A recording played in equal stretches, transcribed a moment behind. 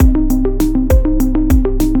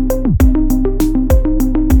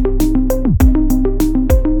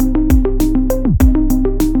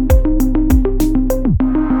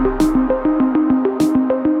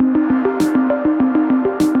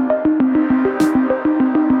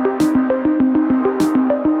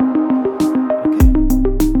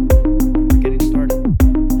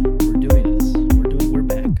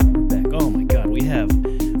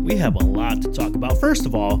first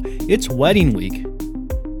of all, it's wedding week.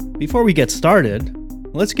 Before we get started,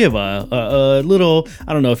 let's give a little,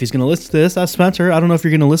 I don't know if he's going to listen to this. Spencer, I don't know if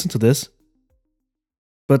you're going to listen to this.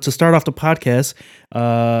 But to start off the podcast,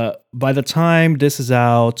 by the time this is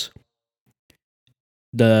out,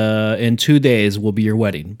 in 2 days will be your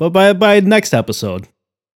wedding. But by next episode,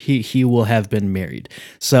 he will have been married.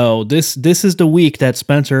 So this is the week that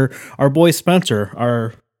Spencer, our boy Spencer,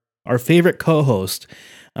 our favorite co-host,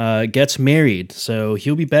 gets married. So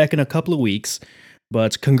he'll be back in a couple of weeks.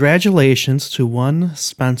 But congratulations to one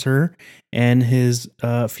Spencer and his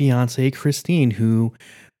fiance Christine, who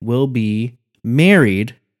will be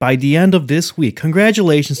married by the end of this week.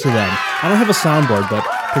 Congratulations to them. I don't have a soundboard, but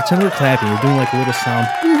pretend we're clapping. We're doing like a little sound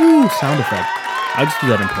effect. I'll just do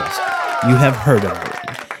that in post. You have heard it already.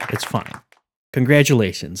 It's fine.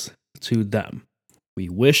 Congratulations to them. We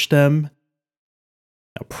wish them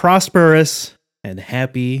a prosperous and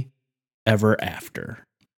happy ever after.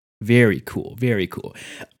 Very cool. Very cool.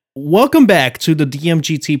 Welcome back to the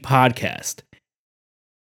DMGT podcast.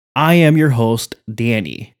 I am your host,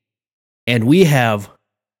 Danny, and we have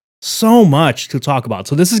so much to talk about.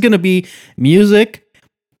 So this is going to be music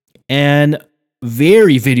and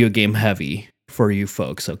very video game heavy for you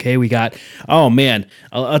folks. Okay, we got,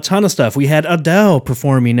 a ton of stuff. We had Adele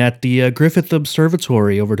performing at the Griffith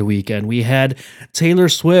Observatory over the weekend. We had Taylor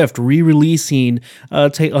Swift re-releasing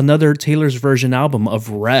another Taylor's version album of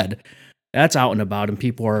Red. That's out and about, and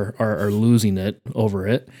people are losing it over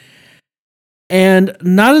it. And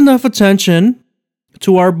not enough attention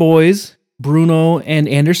to our boys Bruno and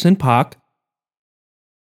Anderson Paak.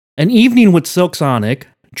 An Evening with Silk Sonic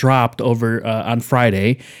dropped over on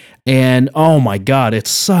Friday. And oh my God,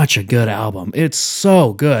 it's such a good album. It's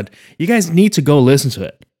so good. You guys need to go listen to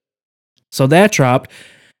it. So that dropped.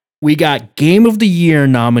 We got Game of the Year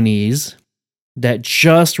nominees that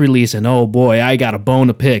just released. And oh boy, I got a bone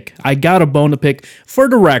to pick. For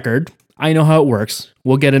the record. I know how it works.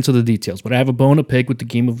 We'll get into the details, but I have a bone to pick with the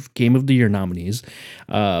Game of the Year nominees.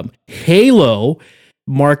 Halo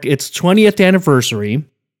marked its 20th anniversary.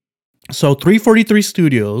 So 343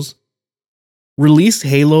 Studios released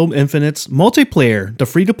Halo Infinite's multiplayer, the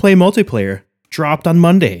free-to-play multiplayer, dropped on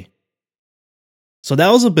Monday. So that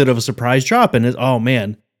was a bit of a surprise drop, and oh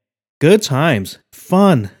man, good times,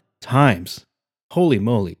 fun times. Holy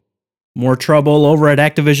moly. More trouble over at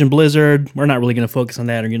Activision Blizzard. We're not really going to focus on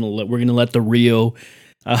that. We're going to let the real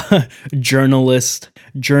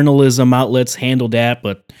journalism outlets handle that.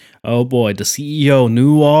 But oh boy, the CEO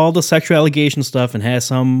knew all the sexual allegation stuff and has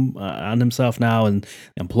some on himself now, and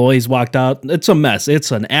employees walked out. It's a mess.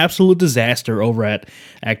 It's an absolute disaster over at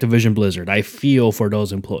Activision Blizzard. I feel for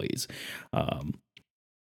those employees.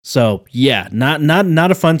 So yeah,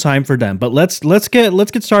 not a fun time for them. But let's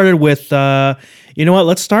get started with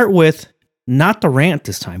let's start with Not the Rant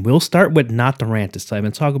this time. We'll start with Not the Rant this time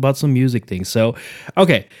and talk about some music things. So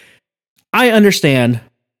okay, I understand.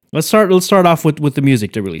 Let's start off with the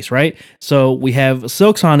music to release, right? So we have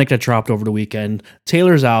Silk Sonic that dropped over the weekend,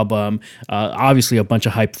 Taylor's album, obviously a bunch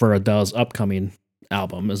of hype for Adele's upcoming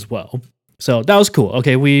album as well. So that was cool.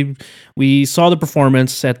 Okay, we saw the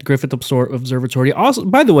performance at the Griffith Observatory. Also,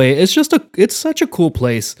 by the way, it's such a cool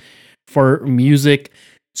place for music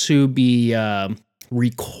to be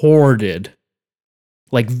recorded,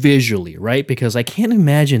 like visually, right? Because I can't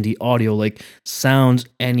imagine the audio like sounds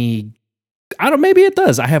any. Maybe it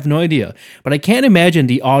does. I have no idea, but I can't imagine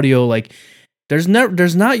the audio like. There's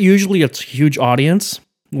not usually a huge audience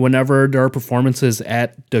whenever there are performances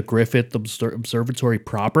at the Griffith Observatory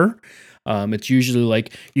proper. It's usually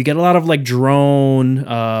like you get a lot of like drone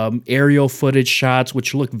aerial footage shots,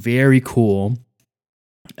 which look very cool.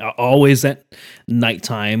 Always at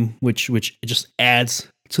nighttime, which just adds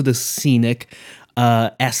to the scenic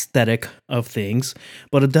aesthetic of things.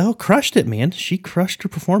 But Adele crushed it, man. She crushed her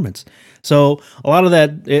performance. So a lot of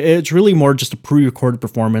that, it's really more just a pre-recorded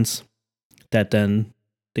performance that then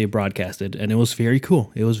they broadcasted, and it was very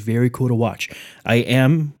cool. It was very cool to watch. I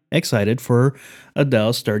am excited for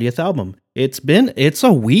Adele's 30th album. It's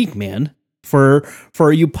a week, man. For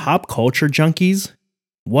you pop culture junkies,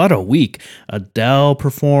 what a week. Adele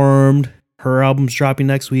performed. Her album's dropping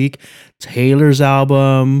next week. Taylor's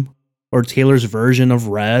album, or Taylor's version of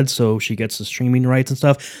Red, so she gets the streaming rights and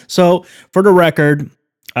stuff. So for the record,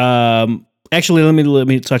 actually, let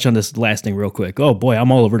me touch on this last thing real quick. Oh boy,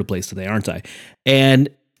 I'm all over the place today, aren't I? And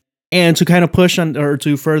to kind of push on, or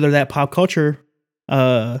to further that pop culture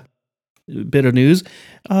bit of news,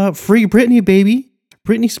 free Britney, baby.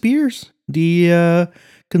 Britney Spears. The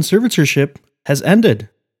conservatorship has ended.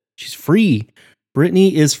 She's free.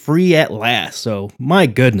 Britney is free at last. So my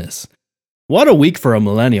goodness, what a week for a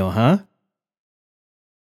millennial, huh?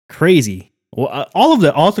 Crazy. Well,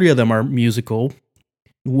 all three of them are musical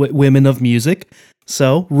women of music.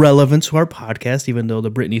 So relevant to our podcast, even though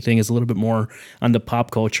the Britney thing is a little bit more on the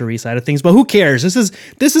pop culture side of things. But who cares? This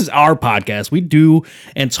is our podcast. We do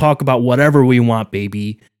and talk about whatever we want,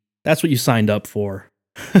 baby. That's what you signed up for.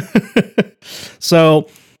 So,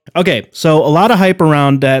 okay. So a lot of hype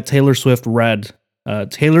around that Taylor Swift Red,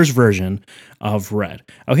 Taylor's version of Red.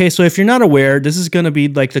 Okay. So if you're not aware, this is going to be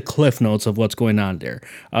like the cliff notes of what's going on there.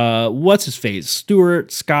 What's his face?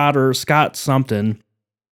 Scott something.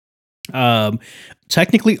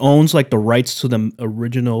 Technically owns like the rights to the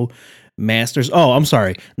original masters. Oh, I'm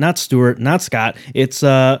sorry, not Stewart, not Scott. It's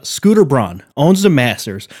Scooter Braun owns the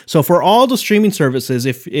masters. So for all the streaming services,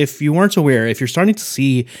 if you weren't aware, if you're starting to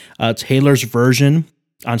see Taylor's version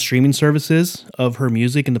on streaming services of her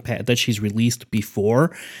music in the past that she's released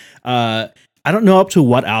before, I don't know up to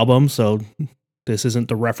what album, so this isn't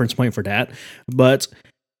the reference point for that, but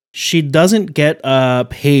she doesn't get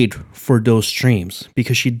paid for those streams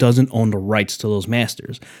because she doesn't own the rights to those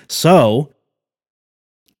masters. So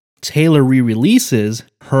Taylor re-releases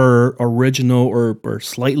her original or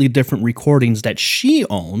slightly different recordings that she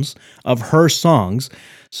owns of her songs.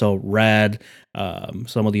 So Red,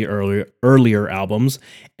 some of the earlier albums,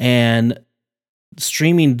 and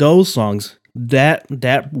streaming those songs.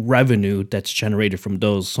 That revenue that's generated from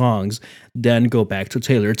those songs then go back to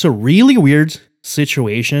Taylor. It's a really weird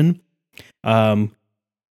situation. Kind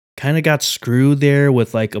of got screwed there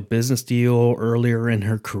with like a business deal earlier in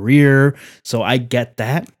her career, so I get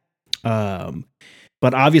that.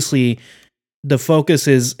 But obviously the focus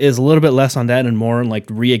is a little bit less on that and more on like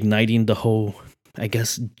reigniting the whole, I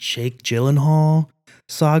guess, Jake Gyllenhaal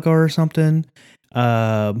saga or something.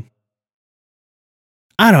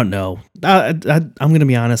 I don't know. I'm gonna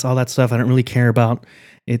be honest. All that stuff I don't really care about.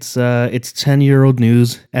 It's 10-year-old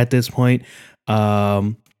news at this point.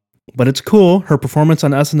 But it's cool. Her performance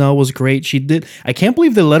on SNL was great. She did. I can't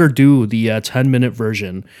believe they let her do the 10-minute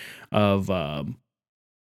version of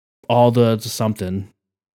all the something.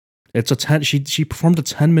 It's a 10. She performed a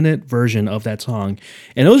 10-minute version of that song,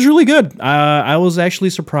 and it was really good. I was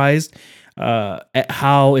actually surprised at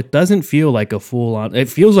how it doesn't feel like a full on. It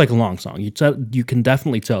feels like a long song. You can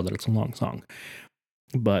definitely tell that it's a long song,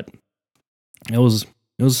 but it was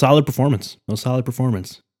a solid performance. It was a solid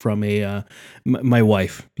performance from a my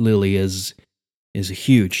wife Lily is a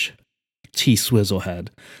huge T-Swizzle head,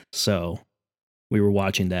 so we were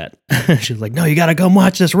watching that. She's like, "No, you gotta come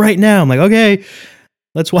watch this right now." I'm like, "Okay,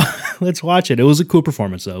 let's watch it." It was a cool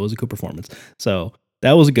performance, though. It was a cool performance. So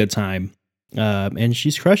that was a good time. And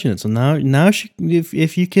she's crushing it. So now she,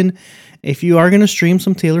 if you are gonna stream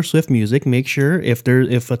some Taylor Swift music, make sure if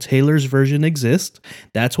a Taylor's version exists,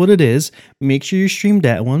 that's what it is. Make sure you stream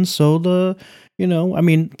that one. So I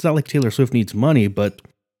mean, it's not like Taylor Swift needs money, but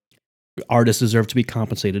artists deserve to be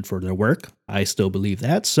compensated for their work. I still believe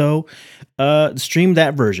that. So, stream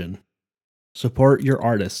that version. Support your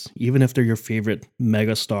artists, even if they're your favorite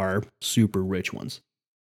megastar, super rich ones.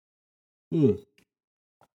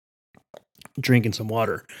 Drinking some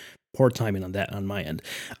water. Poor timing on that on my end.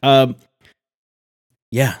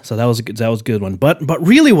 Yeah, so that was a good one. But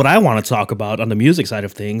really, what I want to talk about on the music side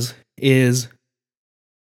of things is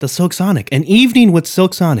the Silk Sonic. An Evening with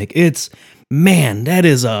Silk Sonic. That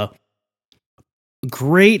is a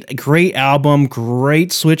great album.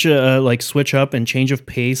 Great switch up and change of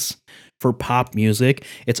pace for pop music.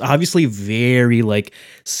 It's obviously very like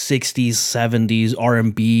 60s, 70s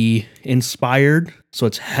R&B inspired. So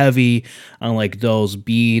it's heavy on like those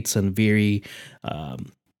beats and very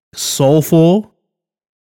soulful.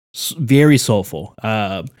 Very soulful.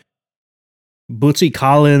 Bootsy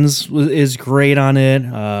Collins is great on it.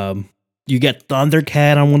 You get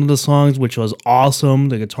Thundercat on one of the songs, which was awesome.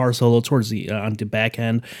 The guitar solo towards the on the back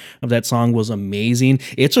end of that song was amazing.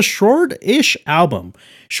 It's a short-ish album.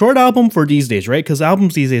 Short album for these days, right? Because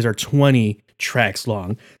albums these days are 20 tracks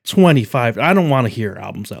long, 25. I don't want to hear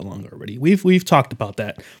albums that long already. We've talked about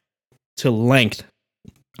that to length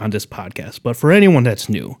on this podcast. But for anyone that's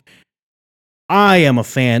new, I am a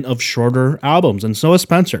fan of shorter albums, and so is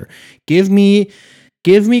Spencer. Give me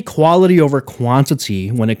quality over quantity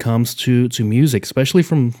when it comes to music, especially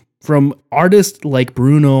from artists like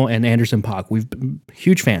Bruno and Anderson Paak. We've been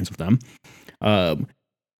huge fans of them.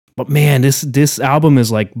 But man, this album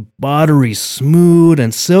is like buttery smooth,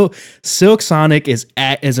 and Silk Sonic is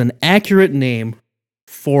an accurate name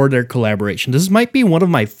for their collaboration. This might be one of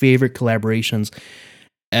my favorite collaborations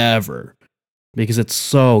ever, because it's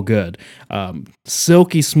so good.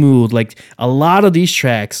 Silky smooth. Like a lot of these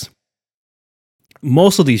tracks,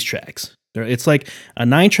 most of these tracks, it's like a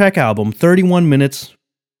 9-track album, 31 minutes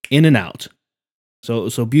in and out.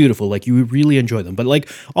 So beautiful. Like you really enjoy them. But like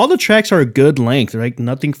all the tracks are a good length. Like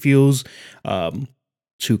nothing feels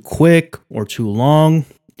too quick or too long.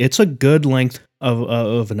 It's a good length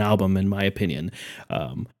of an album, in my opinion.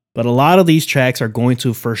 But a lot of these tracks are going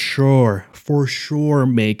to for sure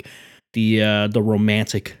make the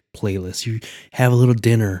romantic playlist. You have a little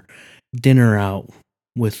dinner out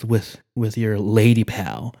with your lady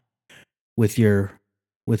pal, with your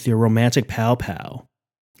romantic pal.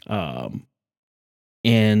 Um,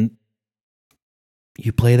 and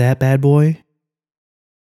you play that bad boy,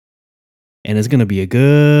 and it's gonna be a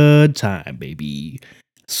good time, baby.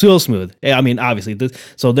 So smooth. I mean, obviously,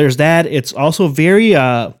 so there's that. It's also very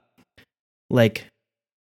like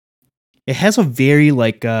it has a very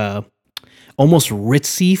like almost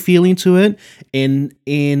ritzy feeling to it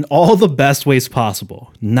in all the best ways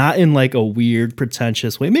possible. Not in like a weird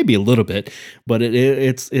pretentious way, maybe a little bit, but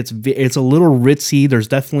it's a little ritzy. There's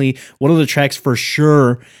definitely one of the tracks for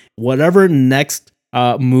sure. Whatever next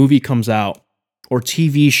movie comes out or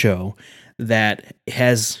TV show that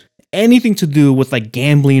has anything to do with like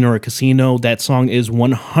gambling or a casino, that song is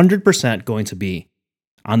 100% going to be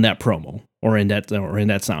on that promo or in that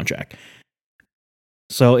soundtrack.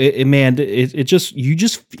 So it just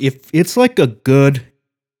if it's like a good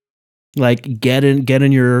like get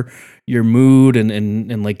in your mood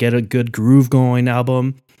and like get a good groove going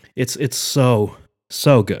album. It's so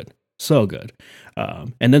good, so good.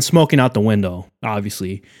 And then Smoking Out the Window,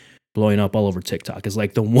 obviously blowing up all over TikTok, is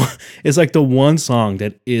like the one. It's like the one song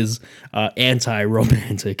that is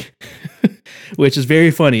anti-romantic, which is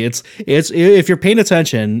very funny. It's if you're paying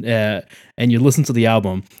attention and you listen to the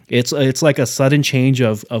album, it's like a sudden change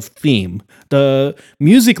of theme. The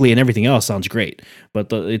musically and everything else sounds great,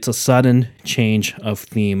 but it's a sudden change of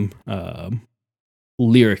theme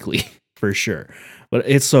lyrically for sure. But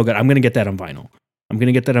it's so good. I'm gonna get that on vinyl.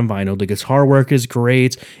 The guitar work is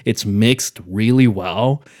great. It's mixed really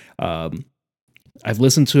well. I've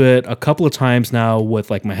listened to it a couple of times now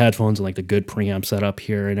with like my headphones and like the good preamp setup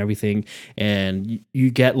here and everything, and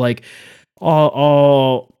you get like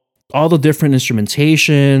all the different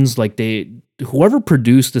instrumentations. Like whoever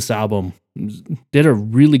produced this album did a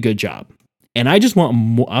really good job, and I just want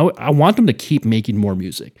more. I want them to keep making more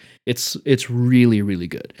music. It's really really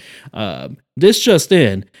good. This just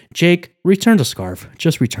in, Jake, return the scarf.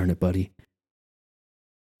 Just return it, buddy.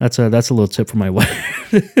 That's a little tip from my wife.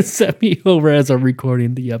 Sent me over as I'm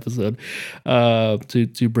recording the episode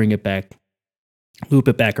to bring it back, loop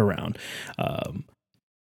it back around.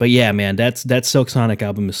 But yeah, man, that Silk Sonic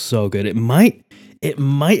album is so good. It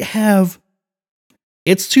might have.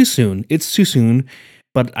 It's too soon.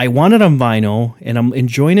 But I want it on vinyl, and I'm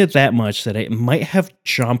enjoying it that much that it might have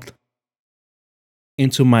jumped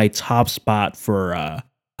into my top spot for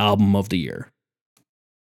album of the year.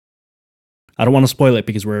 I don't want to spoil it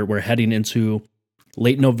because we're heading into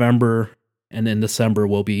late November, and in December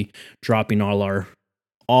we'll be dropping all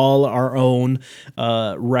our own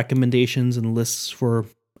recommendations and lists for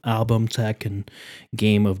album, tech, and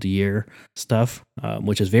game of the year stuff,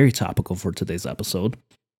 which is very topical for today's episode.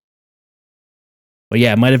 But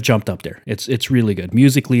yeah, it might have jumped up there. It's really good.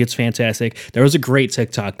 Musically, it's fantastic. There was a great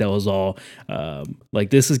TikTok that was all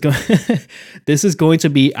like this is going this is going to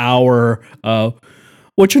be our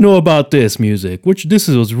what you know about this music, which this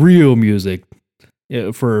was real music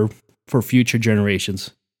for future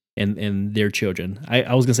generations and their children.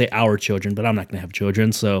 I was gonna say our children, but I'm not gonna have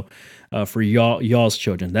children. So for y'all's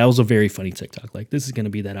children, that was a very funny TikTok. Like this is gonna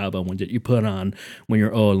be that album when you put on when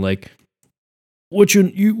you're old. Like what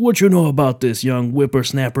you know about this young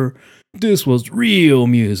whippersnapper? This was real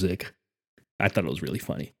music. I thought it was really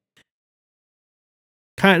funny.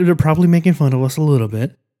 They're probably making fun of us a little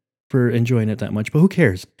bit for enjoying it that much, but who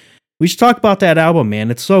cares? We should talk about that album,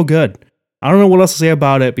 man. It's so good. I don't know what else to say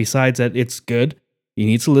about it besides that it's good. You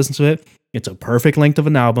need to listen to it. It's a perfect length of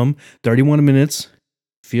an album. 31 minutes.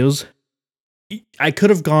 Feels I could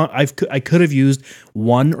have used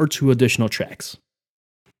one or two additional tracks.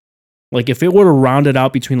 Like if it would have rounded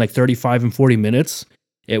out between like 35 and 40 minutes,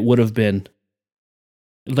 it would have been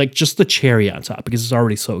like just the cherry on top because it's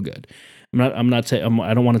already so good. I don't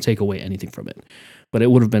want to take away anything from it, but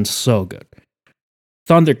it would have been so good.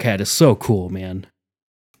 Thundercat is so cool, man.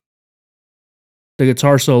 The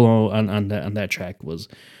guitar solo on that track was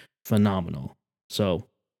phenomenal. So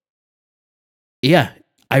yeah,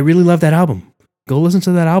 I really love that album. Go listen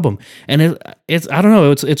to that album. And it's I don't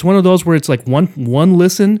know, it's one of those where it's like one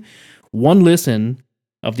listen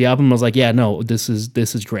of the album I was like, yeah, no, this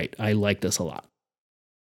is great. I like this a lot.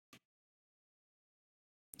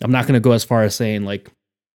 I'm not going to go as far as saying like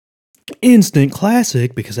instant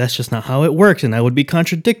classic, because that's just not how it works, and I would be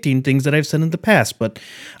contradicting things that I've said in the past, but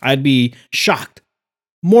I'd be shocked,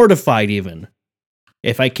 mortified even,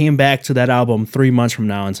 if I came back to that album 3 months from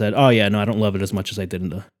now and said, oh yeah, no, I don't love it as much as I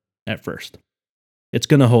did at first. It's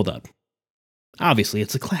gonna hold up. Obviously,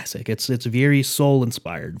 it's a classic. It's very soul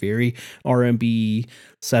inspired, very R&B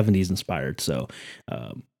 70s inspired. So,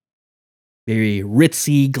 very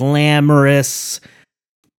ritzy, glamorous,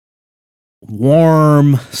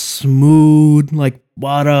 warm, smooth, like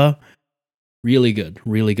butter. Really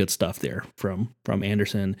good stuff there from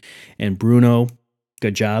Anderson and Bruno.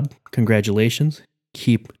 Good job. Congratulations.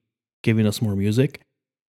 Keep giving us more music.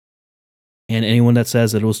 And anyone that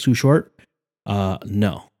says that it was too short,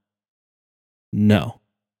 no.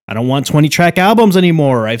 I don't want 20-track albums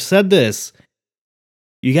anymore. I've said this.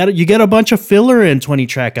 You get a bunch of filler in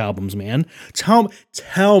 20-track albums, man. Tell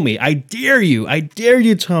me. I dare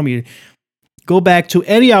you tell me. Go back to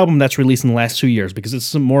any album that's released in the last 2 years, because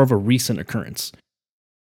it's more of a recent occurrence.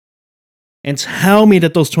 And tell me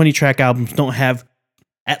that those 20-track albums don't have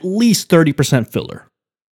at least 30% filler.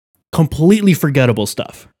 Completely forgettable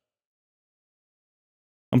stuff.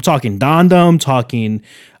 I'm talking Donda, I'm talking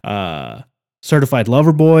Certified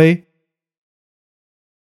Lover Boy,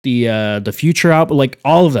 the Future album, like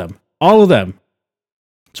all of them.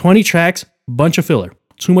 20 tracks, bunch of filler.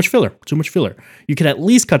 Too much filler. You could at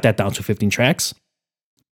least cut that down to 15 tracks.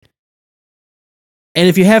 And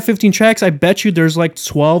if you have 15 tracks, I bet you there's like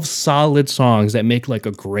 12 solid songs that make like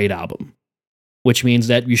a great album, which means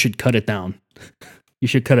that you should cut it down. You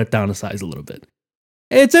should cut it down a size a little bit.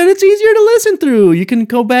 It's easier to listen through. You can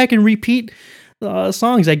go back and repeat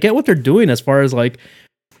songs. I get what they're doing as far as like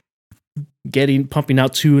pumping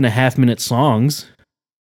out 2.5 minute songs,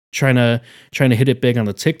 trying to hit it big on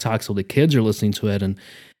the TikTok so the kids are listening to it and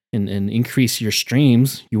increase your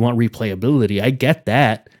streams. You want replayability. I get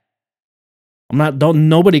that. Don't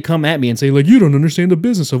nobody come at me and say like, you don't understand the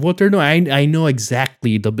business of what they're doing. I know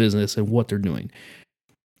exactly the business of what they're doing.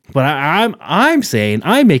 But I'm saying,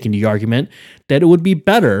 I'm making the argument that it would be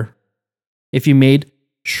better if you made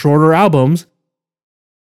shorter albums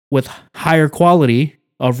with higher quality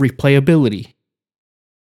of replayability,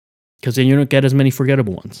 because then you don't get as many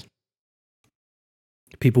forgettable ones.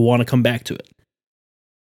 People want to come back to it.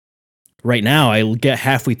 Right now, I get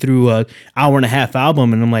halfway through an hour-and-a-half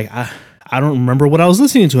album, and I'm like, I don't remember what I was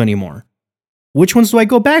listening to anymore. Which ones do I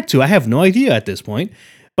go back to? I have no idea at this point.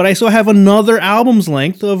 But I still have another album's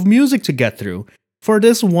length of music to get through for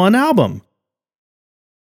this one album.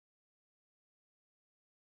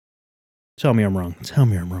 Tell me I'm wrong.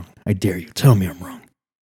 I dare you. Tell me I'm wrong.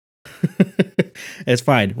 It's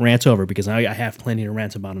fine. Rant's over, because I have plenty to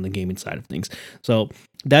rant about on the gaming side of things. So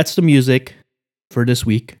that's the music for this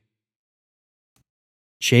week.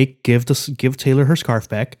 Jake, give Taylor her scarf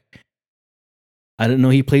back. I didn't know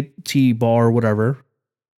he played T-ball or whatever.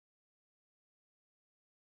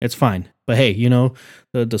 It's fine. But hey, the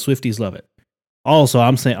Swifties love it. Also,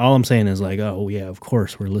 all I'm saying is like, oh yeah, of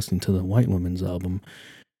course we're listening to the White Woman's album,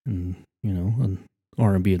 and an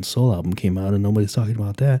R&B and soul album came out, and nobody's talking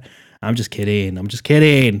about that. I'm just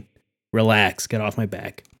kidding. Relax. Get off my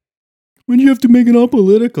back. When you have to make it all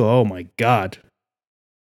political, oh my god.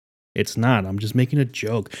 It's not. I'm just making a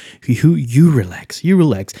joke. You relax.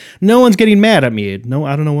 No one's getting mad at me. No,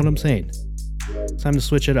 I don't know what I'm saying. It's time to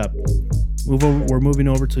switch it up. We're moving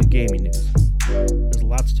over to gaming news. There's a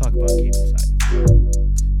lot to talk about gaming side. I'm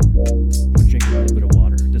gonna drink a little bit of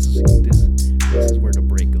water. This is where the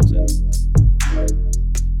break goes in.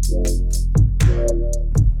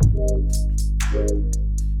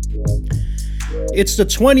 It's the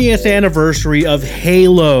 20th anniversary of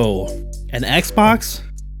Halo. An Xbox,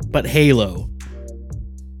 but Halo.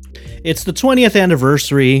 It's the 20th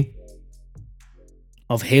anniversary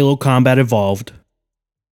of Halo Combat Evolved.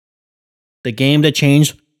 The game that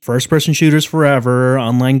changed first-person shooters forever,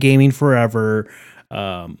 online gaming forever,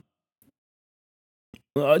 kind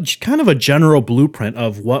of a general blueprint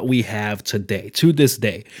of what we have today, to this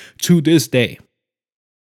day.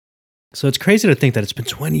 So it's crazy to think that it's been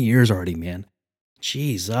 20 years already, man.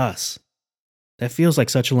 Jesus. That feels like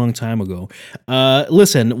such a long time ago.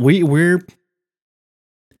 Listen, we're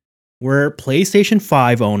PlayStation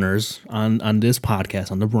 5 owners on this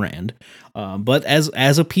podcast, on the brand. But as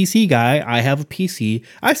a PC guy, I have a PC.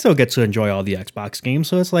 I still get to enjoy all the Xbox games,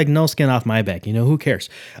 so it's like no skin off my back. Who cares?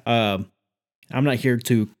 I'm not here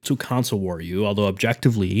to console war you, although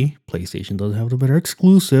objectively, PlayStation does have the better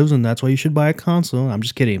exclusives, and that's why you should buy a console. I'm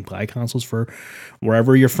just kidding. Buy consoles for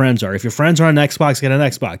wherever your friends are. If your friends are on Xbox, get an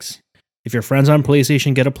Xbox. If your friends are on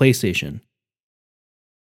PlayStation, get a PlayStation.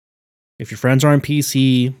 If your friends are on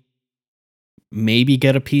PC, maybe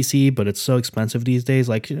get a PC, but it's so expensive these days.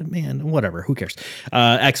 Like, man, whatever. Who cares?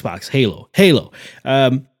 Xbox, Halo.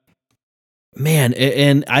 Man,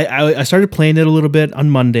 and I started playing it a little bit on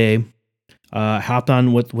Monday. Hopped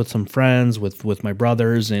on with some friends, with my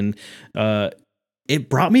brothers, and it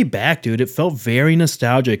brought me back, dude. It felt very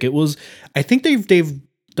nostalgic. It was. I think they've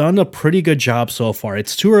done a pretty good job so far.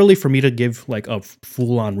 It's too early for me to give like a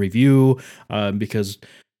full on review because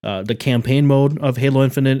the campaign mode of Halo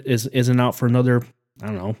Infinite isn't out for another, I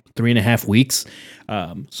don't know, 3.5 weeks.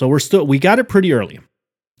 So we got it pretty early.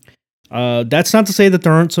 That's not to say that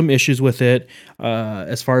there aren't some issues with it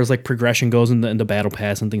as far as like progression goes in the battle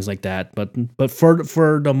pass and things like that. But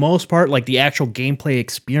for the most part, like the actual gameplay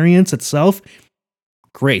experience itself,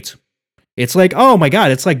 great. It's like, oh my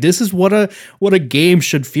god, it's like this is what a game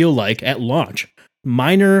should feel like at launch.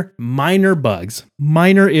 Minor bugs,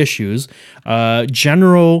 minor issues,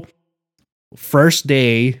 general first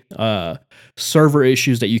day server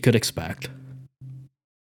issues that you could expect.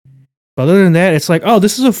 But other than that, it's like, oh,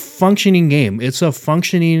 this is a functioning game. It's a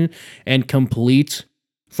functioning and complete,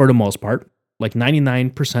 for the most part, like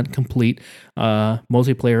 99% complete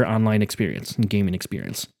multiplayer online experience and gaming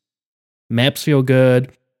experience. Maps feel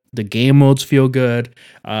good. The game modes feel good.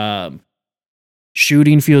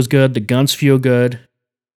 Shooting feels good. The guns feel good.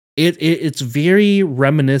 It's very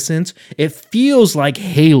reminiscent. It feels like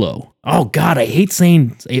Halo. Oh god, I hate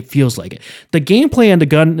saying it feels like it. The gameplay and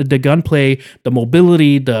the gunplay, the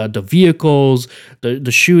mobility, the vehicles,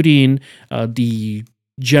 the shooting, the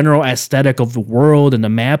general aesthetic of the world and the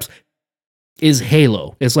maps is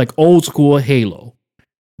Halo. It's like old school Halo.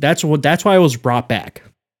 That's why I was brought back.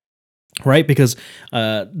 Right? Because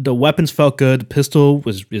the weapons felt good. The pistol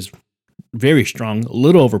is very strong, a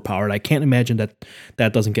little overpowered. I can't imagine that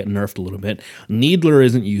doesn't get nerfed a little bit. Needler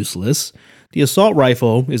isn't useless. The assault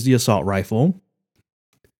rifle is the assault rifle.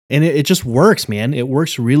 And it just works, man. It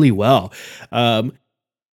works really well.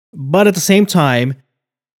 But at the same time,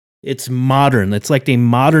 it's modern. It's like they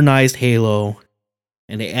modernized Halo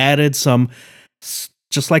and they added some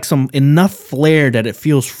enough flair that it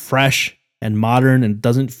feels fresh and modern and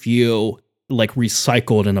doesn't feel like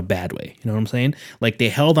recycled in a bad way. You know what I'm saying? Like they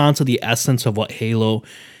held on to the essence of what Halo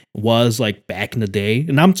was like back in the day.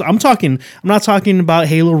 And I'm not talking about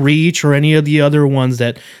Halo Reach or any of the other ones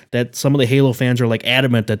that some of the Halo fans are like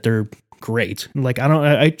adamant that they're great. Like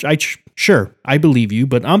sure, I believe you,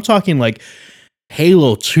 but I'm talking like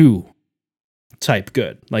Halo 2 type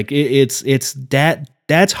good. Like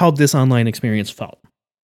that's how this online experience felt.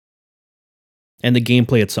 And the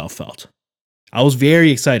gameplay itself felt. I was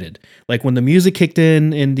very excited. Like when the music kicked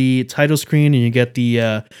in the title screen and you get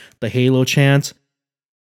the Halo chant,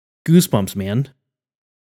 goosebumps, man.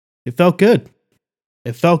 It felt good.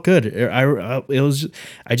 It felt good. I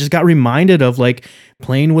just got reminded of like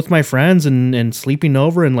playing with my friends and sleeping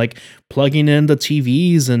over and like plugging in the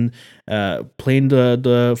TVs and playing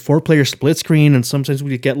the 4-player split screen. And sometimes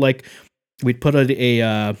we'd put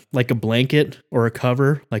a blanket or a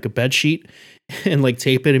cover, like a bed sheet, and like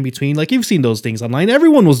tape it in between. Like you've seen those things online.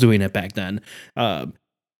 Everyone was doing it back then.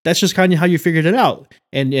 That's just kind of how you figured it out.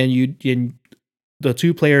 And the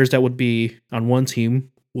two players that would be on one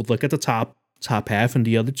team would look at the top half, and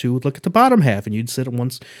the other two would look at the bottom half. And you'd sit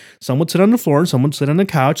some would sit on the floor and some would sit on the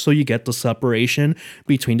couch, so you get the separation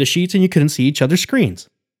between the sheets and you couldn't see each other's screens.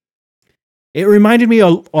 It reminded me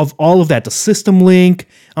of all of that. The system link.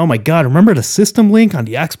 Oh my god, remember the system link on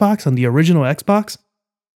the Xbox, on the original Xbox?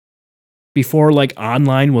 Before like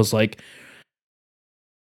online was like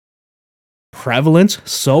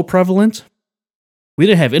so prevalent. We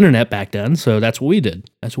didn't have internet back then, so that's what we did.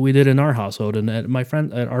 That's what we did in our household and at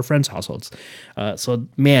our friends' households. So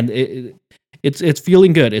man, it's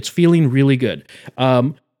feeling good. It's feeling really good.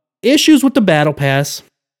 Issues with the battle pass.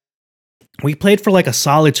 We played for like a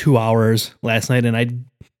solid 2 hours last night, and I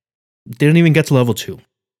didn't even get to level 2,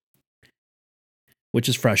 which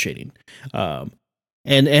is frustrating.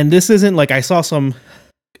 And this isn't like, I saw some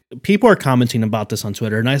people are commenting about this on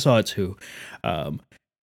Twitter, and I saw it too.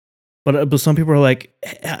 But some people are like,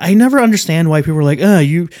 I never understand why people are like,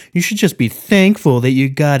 you should just be thankful that you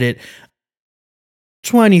got it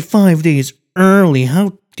 25 days early.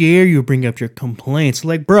 How dare you bring up your complaints?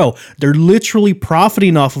 Like, bro, they're literally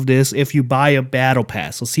profiting off of this if you buy a battle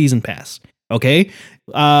pass, a season pass. Okay?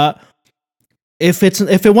 If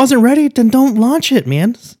it wasn't ready, then don't launch it,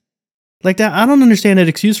 man. Like that, I don't understand that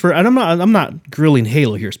excuse for. And I'm not grilling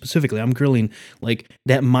Halo here specifically. I'm grilling like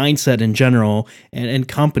that mindset in general and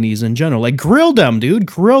companies in general. Like grill them, dude.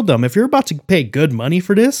 Grill them. If you're about to pay good money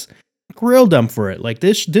for this, grill them for it. Like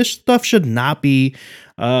this stuff should not be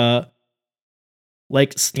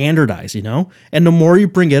like standardized, and the more you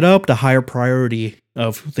bring it up, the higher priority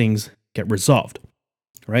of things get resolved,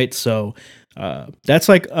 right? So that's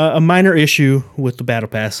like a minor issue with the Battle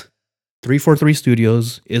Pass. 343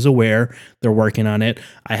 Studios is aware. They're working on it.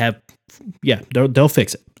 They'll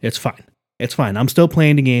fix it. It's fine. It's fine. I'm still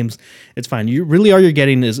playing the games. It's fine. You really all you're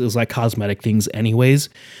getting is like cosmetic things anyways,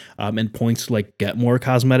 and points to like get more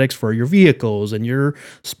cosmetics for your vehicles and your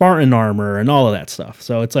Spartan armor and all of that stuff.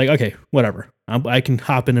 So it's like, okay, whatever. I can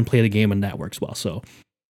hop in and play the game and that works well. So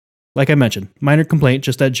like I mentioned, minor complaint,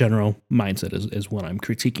 just that general mindset is what I'm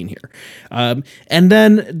critiquing here. And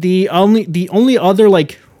then the only other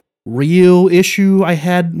like real issue I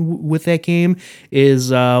had with that game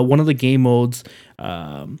is one of the game modes.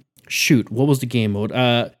 What was the game mode?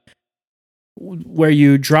 Where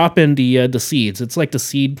you drop in the seeds. It's like the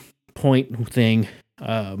seed point thing.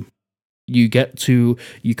 You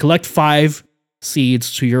collect 5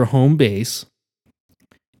 seeds to your home base,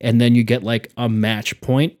 and then you get like a match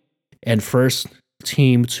point. And first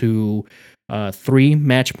team to 3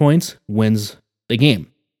 match points wins the game.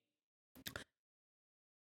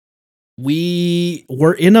 We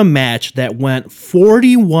were in a match that went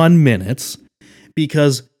 41 minutes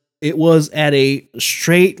because it was at a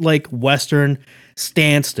straight like Western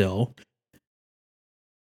standstill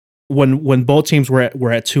when both teams were at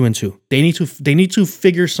 2-2. They need to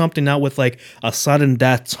figure something out with like a sudden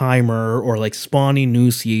death timer or like spawning new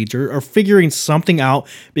siege or figuring something out,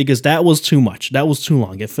 because that was too much. That was too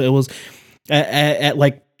long. If it was at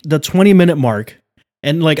like the 20-minute mark,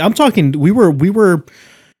 and like I'm talking, we were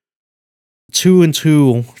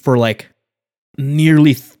 2-2 for like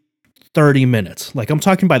nearly 30 minutes. Like I'm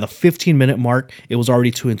talking by the 15-minute mark, it was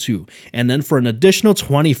already 2-2. And then for an additional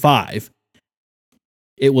 25,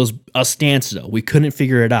 it was a standstill. We couldn't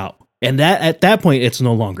figure it out. And that at that point, it's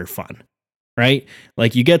no longer fun, right?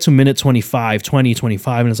 Like you get to minute 25, 20,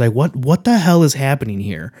 25, and it's like, what the hell is happening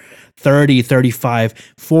here? 30, 35,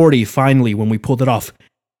 40, finally, when we pulled it off.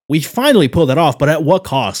 We finally pulled it off, but at what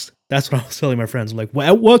cost? That's what I was telling my friends. I'm like, well,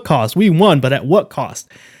 at what cost? We won, but at what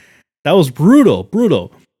cost? That was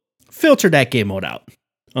brutal. Filter that game mode out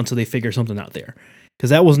until they figure something out there,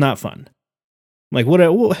 because that was not fun. Like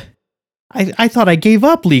I thought I gave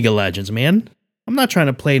up League of Legends, man. I'm not trying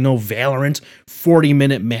to play no Valorant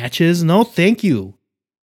 40-minute matches. No, thank you.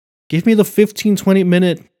 Give me the 15,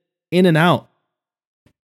 20-minute in and out.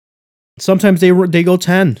 Sometimes they go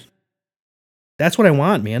 10. That's what I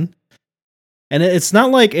want, man. And it's not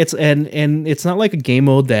like it's not like a game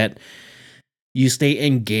mode that you stay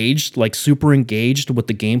engaged, like super engaged with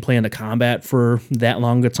the gameplay and the combat for that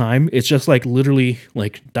long a time. It's just like literally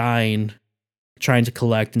like dying, trying to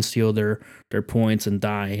collect and steal their points, and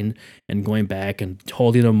dying and going back and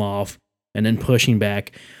holding them off and then pushing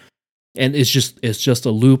back. And it's just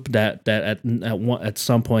a loop that at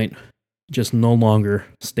some point just no longer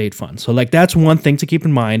stayed fun. So like that's one thing to keep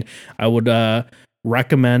in mind. I would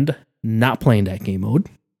recommend not playing that game mode.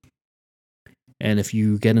 And if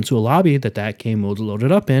you get into a lobby that game mode's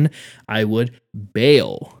loaded up in, I would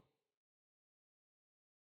bail.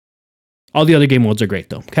 All the other game modes are great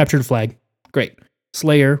though. Capture the Flag, great.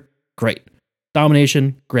 Slayer, great.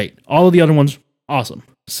 Domination, great. All of the other ones, awesome.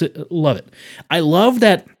 Love it. I love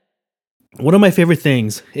that. One of my favorite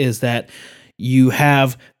things is that you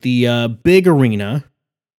have the big arena.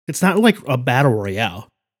 It's not like a battle royale.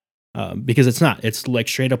 Because it's not. It's like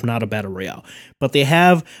straight up not a battle royale. But they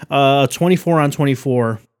have a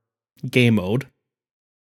 24-on-24 game mode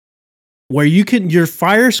where your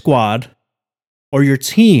fire squad or your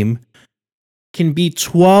team can be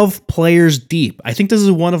 12 players deep. I think this is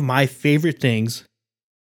one of my favorite things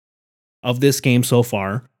of this game so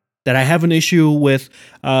far, that I have an issue with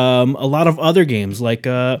a lot of other games like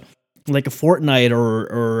a Fortnite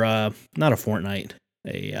or not a Fortnite,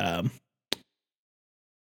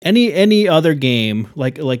 any other game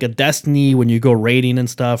like a Destiny when you go raiding and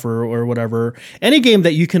stuff or whatever. Any game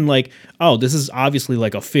that you can like, oh, this is obviously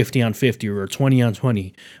like a 50-on-50 or a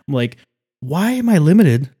 20-on-20. I'm like, why am I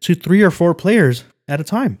limited to 3 or 4 players at a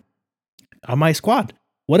time on my squad?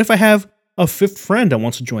 What if I have a 5th friend that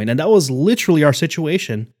wants to join? And that was literally our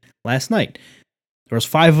situation last night. There was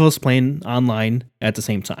 5 of us playing online at the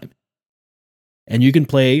same time. And you can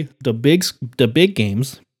play the big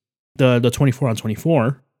games, the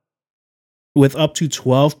 24-on-24, with up to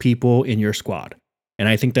 12 people in your squad. And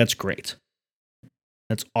I think that's great.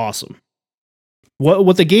 That's awesome.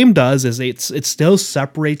 What the game does is it still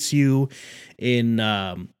separates you in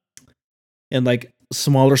like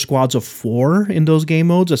smaller squads of 4 in those game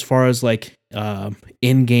modes, as far as like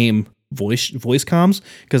in-game voice comms,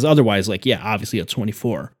 because otherwise, like, yeah, obviously a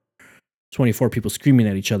 24 people screaming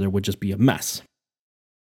at each other would just be a mess.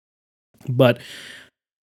 But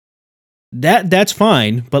that's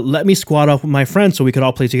fine. But let me squad up with my friends so we could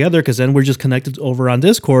all play together, because then we're just connected over on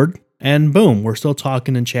Discord, and boom, we're still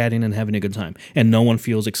talking and chatting and having a good time, and no one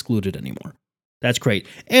feels excluded anymore. That's great.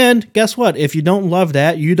 And guess what? If you don't love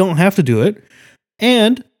that, you don't have to do it,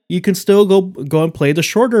 and you can still go and play the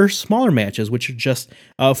shorter, smaller matches, which are just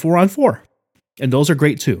 4-on-4, and those are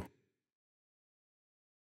great too.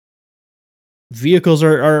 Vehicles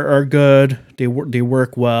are good. They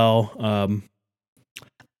work well.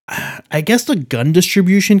 I guess the gun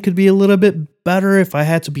distribution could be a little bit better if I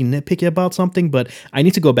had to be nitpicky about something, but I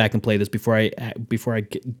need to go back and play this before I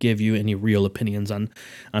give you any real opinions on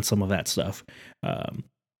some of that stuff.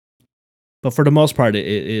 But for the most part,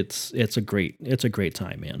 it's a great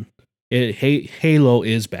time, man. Halo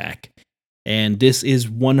is back, and this is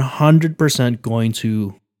 100% going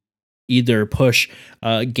to either push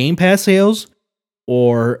Game Pass sales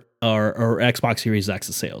or Xbox Series X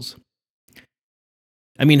sales.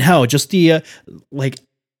 I mean, hell, just the like,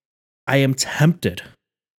 I am tempted.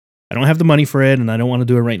 I don't have the money for it, and I don't want to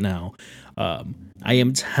do it right now. I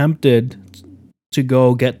am tempted to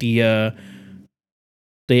go get the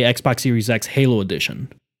Xbox Series X Halo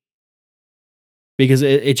Edition, because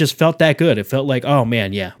it just felt that good. It felt like, oh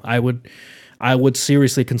man, yeah, I would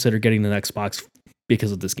seriously consider getting an Xbox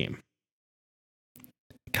because of this game.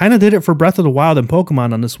 Kind of did it for Breath of the Wild and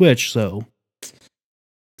Pokemon on the Switch, so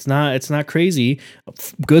it's not crazy.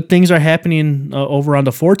 Good things are happening over on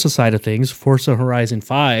the Forza side of things. Forza Horizon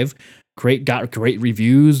 5 got great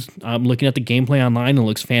reviews. I'm looking at the gameplay online, it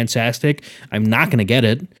looks fantastic. I'm not going to get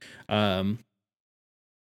it.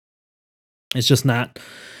 It's just not,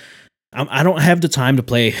 I don't have the time to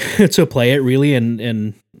play it really,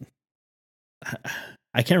 and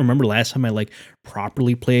I can't remember last time I like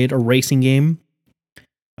properly played a racing game.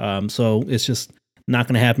 So it's just not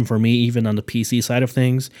going to happen for me, even on the PC side of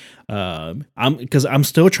things. Because I'm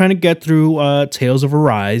still trying to get through Tales of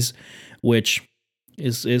Arise, which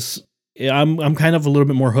is I'm kind of a little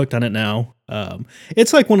bit more hooked on it now.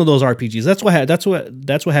 It's like one of those RPGs.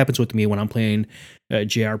 That's what happens with me when I'm playing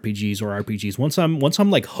JRPGs or RPGs. Once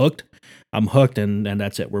I'm like hooked, I'm hooked, and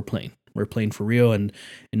that's it. We're playing for real, and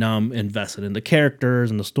now I'm invested in the characters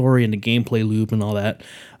and the story and the gameplay loop and all that.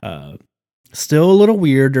 Still a little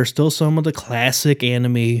weird. There's still some of the classic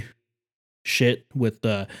anime shit with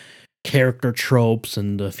the character tropes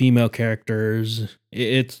and the female characters.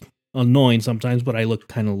 It's annoying sometimes, but I look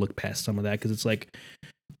past some of that, because it's like,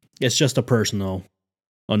 it's just a personal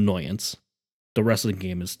annoyance. The rest of the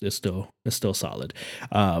game is still solid.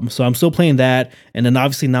 So I'm still playing that, and then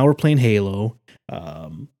obviously now we're playing Halo.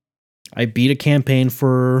 I beat a campaign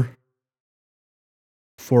for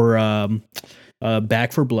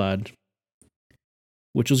Back for Blood,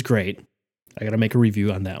 which was great. I gotta make a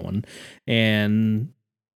review on that one. And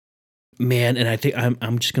man, and I think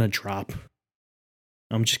I'm just gonna drop.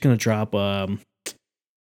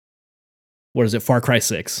 What is it? Far Cry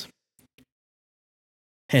 6.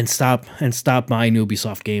 And stop buying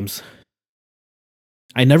Ubisoft games.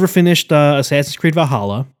 I never finished Assassin's Creed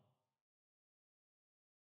Valhalla,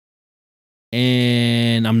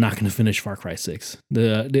 and I'm not gonna finish Far Cry 6.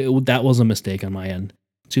 That was a mistake on my end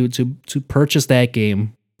to purchase that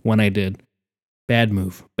game when I did. Bad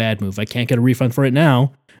move. I can't get a refund for it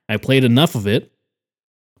now. I played enough of it.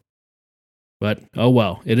 But oh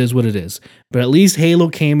well, it is what it is. But at least Halo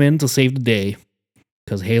came in to save the day,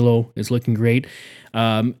 because Halo is looking great.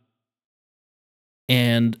 And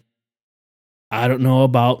I don't know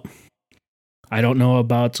about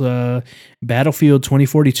Battlefield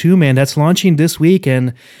 2042, man. That's launching this week,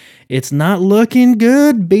 and it's not looking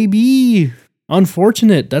good, baby.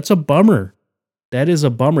 Unfortunate. That's a bummer. That is a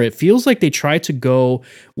bummer. It feels like they tried to go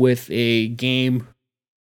with a game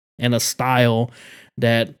and a style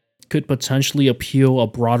that could potentially appeal a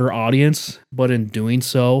broader audience, but in doing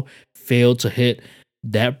so, failed to hit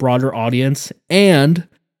that broader audience, and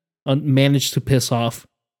managed to piss off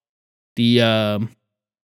the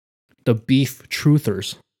beef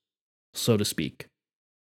truthers, so to speak.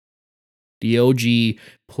 The OG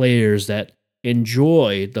players that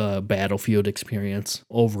enjoy the Battlefield experience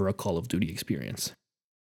over a Call of Duty experience.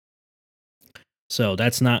 So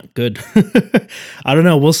that's not good. I don't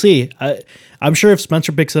know. We'll see. I'm sure if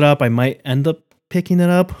Spencer picks it up, I might end up picking it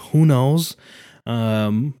up. Who knows?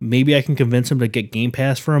 Maybe I can convince him to get Game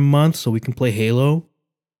Pass for a month so we can play Halo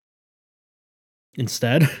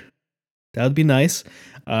instead. That would be nice.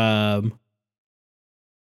 But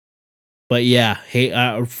yeah,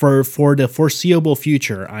 hey, for the foreseeable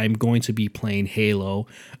future, I'm going to be playing Halo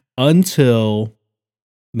until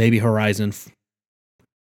maybe Horizon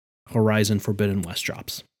Forbidden West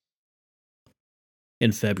drops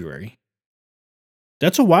in February.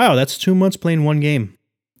 That's a while. That's 2 months playing one game.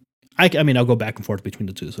 I mean, I'll go back and forth between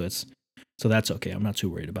the two, so that's okay. I'm not too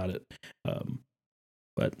worried about it.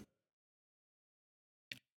 But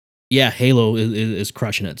yeah, Halo is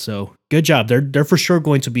crushing it. So good job. They're for sure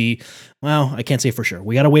going to be. Well, I can't say for sure.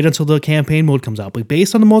 We got to wait until the campaign mode comes out. But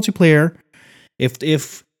based on the multiplayer, if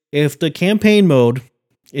the campaign mode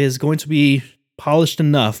is going to be polished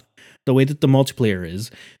enough, the way that the multiplayer is,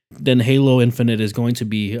 then Halo Infinite is going to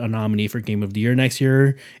be a nominee for Game of the Year next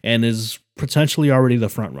year, and is potentially already the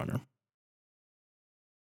front runner.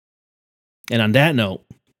 And on that note,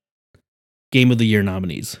 Game of the Year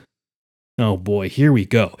nominees. Oh boy, here we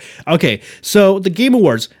go. Okay, so the Game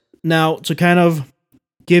Awards. Now, to kind of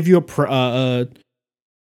give you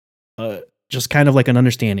just kind of like an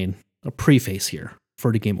understanding, a preface here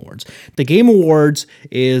for the Game Awards. The Game Awards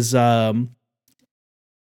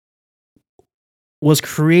was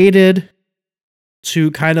created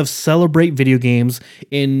to kind of celebrate video games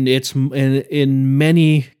in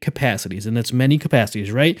many capacities,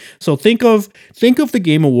 right? So think of the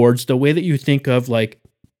Game Awards the way that you think of like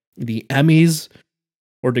the Emmys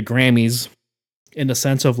or the Grammys, in the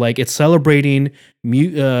sense of like it's celebrating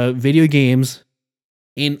video games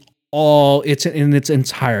in its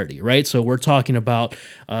entirety, right? So we're talking about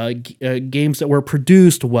games that were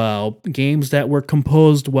produced well, games that were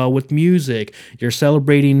composed well with music. You're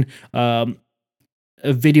celebrating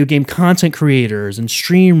video game content creators and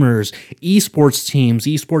streamers, esports teams,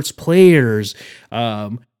 esports players,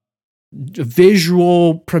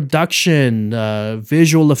 visual production,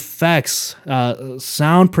 visual effects,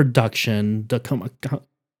 sound production, the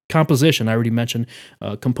composition. I already mentioned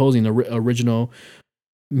composing the original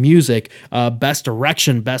music, best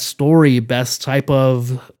direction, best story, best type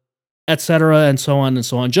of, etc., and so on and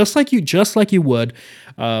so on. Just like you would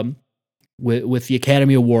with the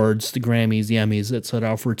Academy Awards, the Grammys, the Emmys,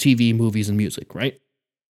 etc., for TV, movies, and music, right?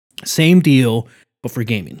 Same deal, but for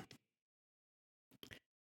gaming.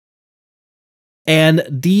 And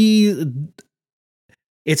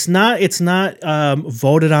it's not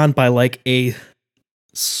voted on by like a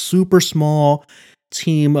super small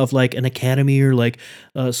team of like an academy, or like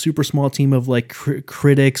a super small team of like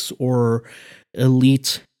critics or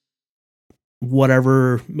elite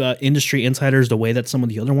whatever industry insiders, the way that some of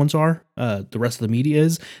the other ones are, the rest of the media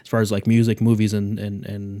is, as far as like music, movies,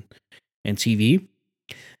 and TV.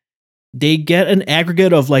 They get an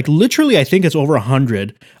aggregate of like literally, I think it's over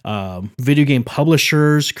 100 video game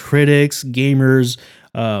publishers, critics, gamers,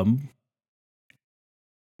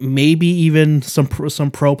 maybe even some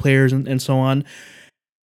pro players and so on.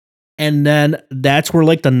 And then that's where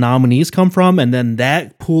like the nominees come from, and then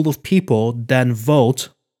that pool of people then vote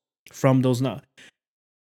from those.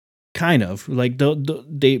 Kind of like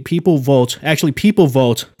people vote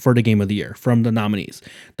for the Game of the Year from the nominees.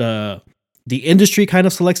 The industry kind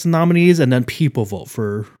of selects the nominees, and then people vote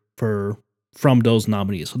from those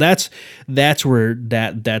nominees. So that's where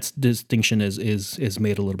that distinction is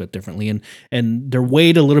made a little bit differently, and they're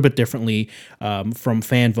weighed a little bit differently from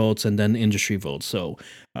fan votes and then industry votes. So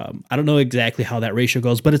I don't know exactly how that ratio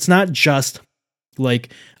goes, but it's not just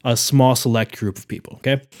like a small select group of people,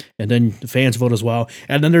 okay? And then the fans vote as well.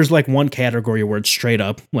 And then there's like one category where it's straight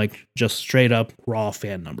up raw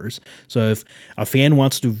fan numbers. So if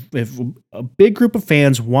a big group of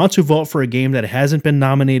fans want to vote for a game that hasn't been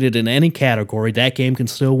nominated in any category, that game can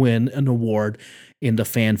still win an award in the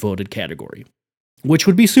fan voted category, which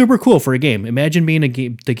would be super cool for a game. Imagine being the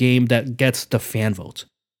game that gets the fan vote.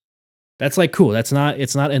 That's like cool. It's not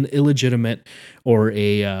an illegitimate or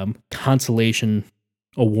a consolation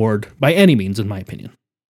award by any means, in my opinion.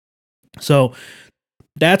 So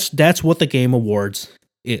that's what the Game Awards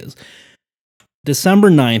is.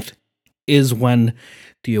 December 9th is when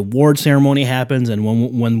the award ceremony happens, and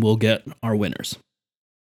when we'll get our winners.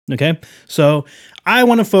 Okay, so I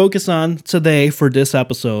want to focus on today for this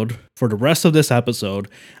episode, for the rest of this episode,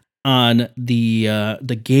 on the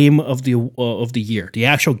game of the year, the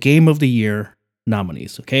actual Game of the Year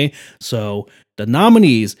nominees. Okay, so the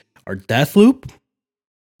nominees are Deathloop,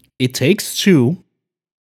 It Takes Two,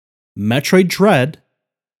 Metroid Dread,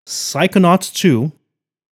 Psychonauts 2,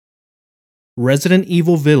 Resident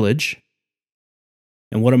Evil Village,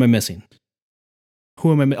 and what am I missing?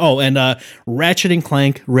 Who am I? And Ratchet and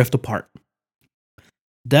Clank Rift Apart.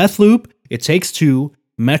 Deathloop, It Takes Two,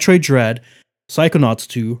 Metroid Dread, Psychonauts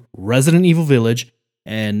 2, Resident Evil Village,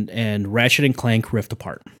 and Ratchet and Clank Rift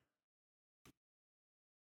Apart.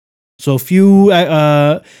 So a few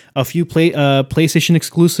PlayStation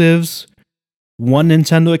exclusives, one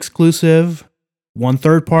Nintendo exclusive, one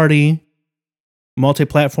third party,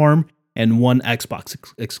 multi-platform, and one Xbox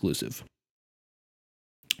exclusive.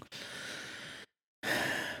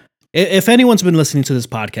 If anyone's been listening to this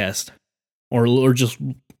podcast or just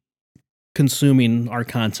consuming our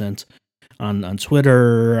content on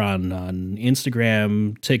Twitter, on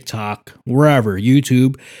Instagram, TikTok, wherever,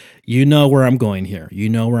 YouTube, you know where I'm going here. You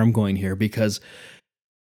know where I'm going here because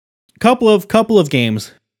couple of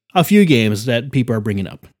games, a few games that people are bringing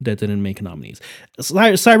up that didn't make nominees.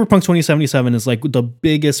 Cyberpunk 2077 is like the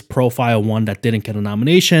biggest profile one that didn't get a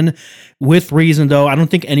nomination, with reason though. I don't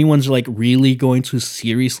think anyone's like really going to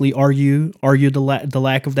seriously argue the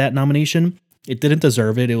lack of that nomination. It didn't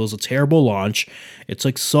deserve it. It was a terrible launch. It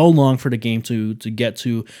took so long for the game to get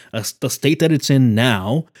to the state that it's in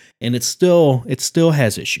now, and it still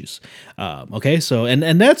has issues. Okay, so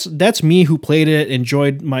and that's me who played it,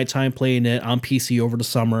 enjoyed my time playing it on PC over the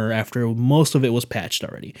summer after most of it was patched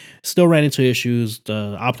already. Still ran into issues.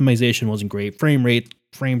 The optimization wasn't great.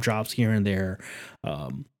 Frame drops here and there.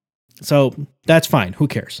 So that's fine. Who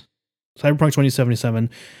cares? Cyberpunk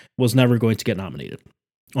 2077 was never going to get nominated,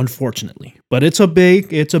 unfortunately, but it's a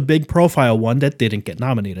big profile one that didn't get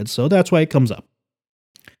nominated, so that's why it comes up.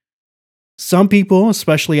 Some people,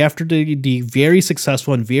 especially after the very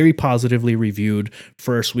successful and very positively reviewed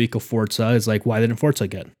first week of Forza, is like, why didn't Forza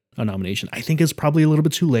get a nomination? I think it's probably a little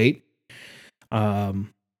bit too late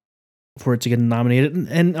for it to get nominated,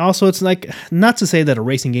 and also it's like, not to say that a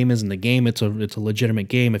racing game isn't a game. It's a legitimate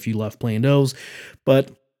game if you love playing those, but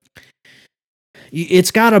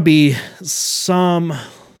it's got to be some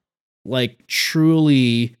like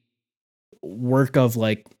truly work of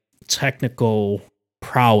like technical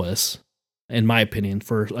prowess, in my opinion,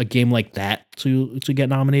 for a game like that to get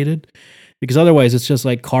nominated, because otherwise it's just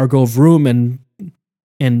like cargo vroom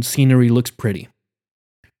and scenery looks pretty.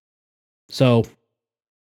 So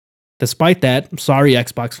despite that, sorry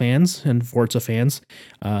Xbox fans and Forza fans,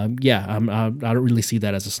 I don't really see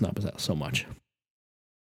that as a snub so much.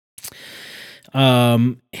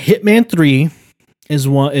 Hitman 3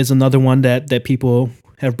 is another one that people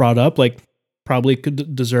have brought up, like probably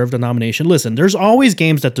could deserve the nomination. Listen, there's always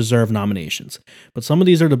games that deserve nominations, but some of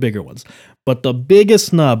these are the bigger ones. But the biggest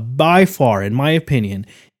snub by far, in my opinion,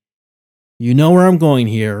 you know where I'm going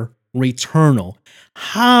here, Returnal.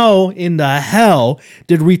 How in the hell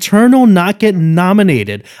did Returnal not get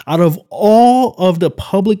nominated out of all of the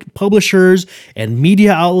public publishers and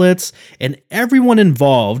media outlets and everyone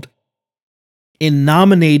involved in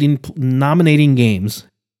nominating games?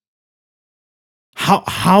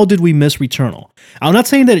 How did we miss Returnal? I'm not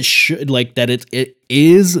saying that it should, like, that it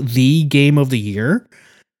is the game of the year.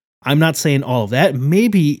 I'm not saying all of that.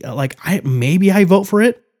 Maybe I vote for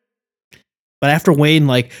it. But after weighing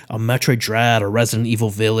like a Metroid Dread or Resident Evil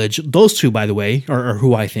Village, those two, by the way, are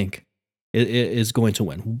who I think is going to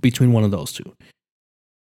win between one of those two.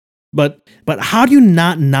 But how do you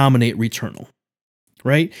not nominate Returnal?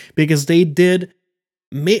 Right? Because they did.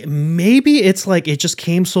 Maybe it's like it just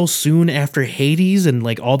came so soon after Hades and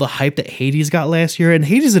like all the hype that Hades got last year, and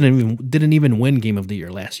Hades didn't even win Game of the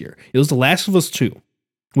Year last year. It was The Last of Us 2,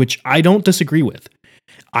 which I don't disagree with.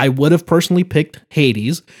 I would have personally picked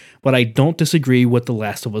Hades, but I don't disagree with The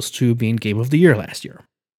Last of Us 2 being Game of the Year last year.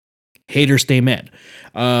 Haters stay mad.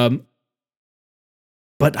 But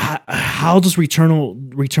how does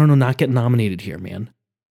Returnal not get nominated here, man?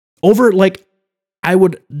 Over, like, I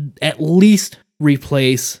would at least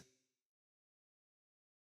replace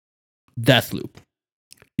Deathloop.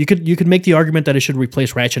 You could make the argument that it should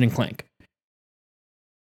replace Ratchet and Clank.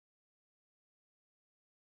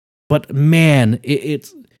 But man,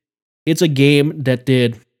 it's a game that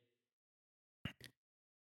did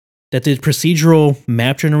procedural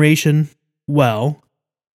map generation well,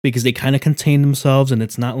 because they kind of contain themselves, and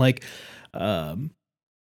it's not like an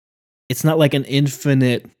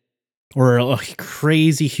infinite or a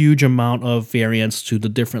crazy huge amount of variance to the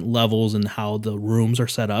different levels and how the rooms are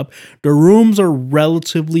set up. The rooms are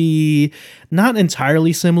relatively not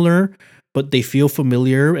entirely similar, but they feel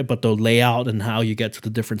familiar. But the layout and how you get to the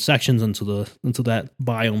different sections into that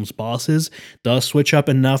biome's bosses does switch up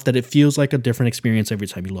enough that it feels like a different experience every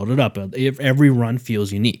time you load it up. Every run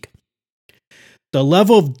feels unique. The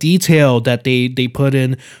level of detail that they put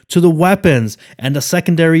in to the weapons and the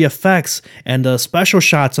secondary effects and the special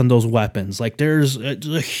shots on those weapons, like there's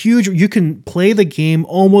a huge, you can play the game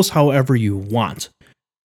almost however you want,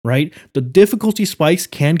 right? The difficulty spikes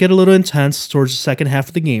can get a little intense towards the second half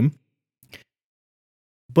of the game,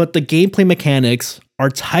 but the gameplay mechanics are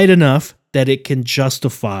tight enough that it can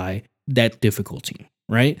justify that difficulty.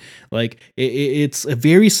 Right? Like it's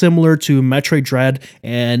very similar to Metroid Dread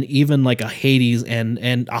and even like a Hades and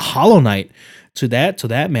a Hollow Knight to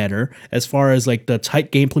that matter, as far as like the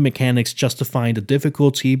tight gameplay mechanics justifying the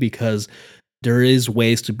difficulty, because there are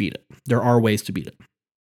ways to beat it.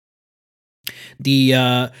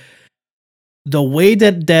 The way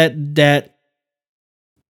that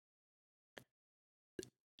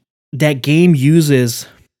game uses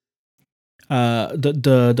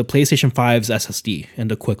the PlayStation 5's SSD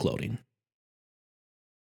and the quick loading.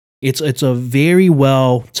 It's a very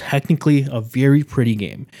well, technically a very pretty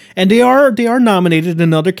game, and they are nominated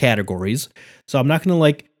in other categories. So I'm not gonna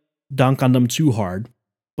like dunk on them too hard,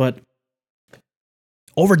 but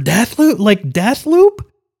over Deathloop,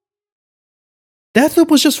 Deathloop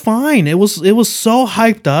was just fine. It was so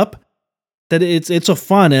hyped up that it's a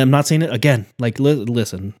fun. And I'm not saying it again. Like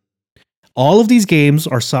listen, all of these games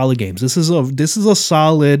are solid games. This is a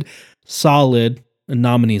solid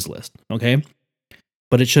nominees list. Okay.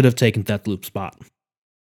 But it should have taken Deathloop's spot.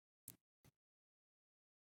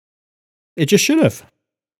 It just should have.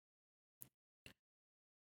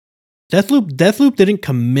 Deathloop didn't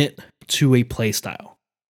commit to a playstyle.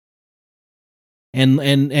 And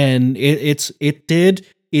it did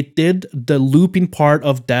the looping part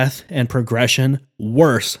of death and progression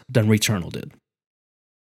worse than Returnal did.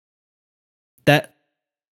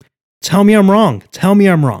 Tell me I'm wrong.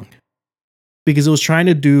 Because it was trying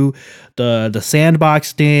to do the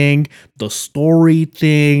sandbox thing, the story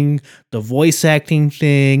thing, the voice acting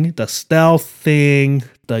thing, the stealth thing,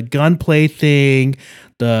 the gunplay thing,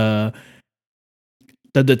 the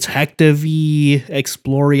detective-y,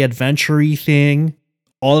 explory, adventure-y thing,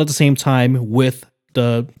 all at the same time with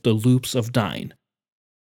the loops of dying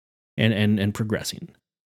and progressing.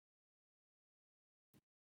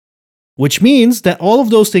 Which means that all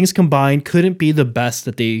of those things combined couldn't be the best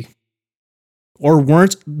that they, or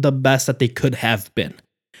weren't the best that they could have been.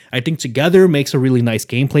 I think together makes a really nice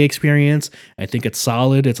gameplay experience. I think it's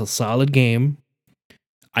solid. It's a solid game.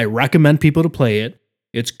 I recommend people to play it.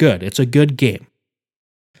 It's good. It's a good game.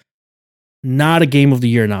 Not a Game of the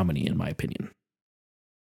Year nominee, in my opinion.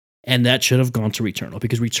 And that should have gone to Returnal,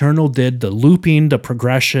 because Returnal did the looping, the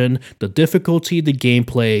progression, the difficulty, the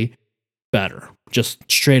gameplay better. Just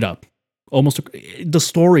straight up. Almost the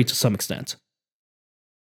story to some extent.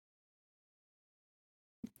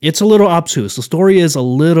 It's a little obtuse. The story is a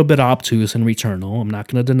little bit obtuse in Returnal. I'm not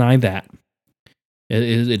going to deny that.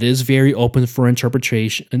 It is very open for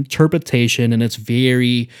interpretation, and it's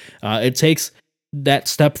very. It takes that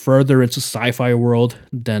step further into sci-fi world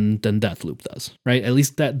than Deathloop does, right? At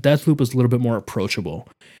least that Deathloop is a little bit more approachable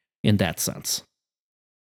in that sense.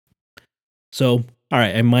 So, all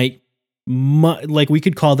right, I might like we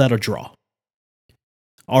could call that a draw.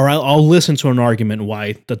 Or I'll listen to an argument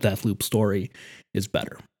why the Deathloop story is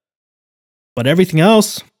better. But everything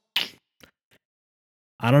else,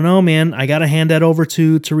 I don't know, man. I gotta hand that over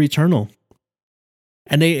to Returnal.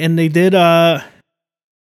 And they did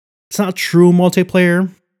it's not true multiplayer,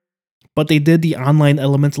 but they did the online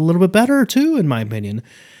elements a little bit better too, in my opinion.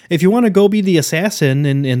 If you want to go be the assassin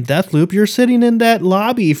in Deathloop, you're sitting in that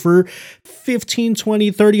lobby for 15,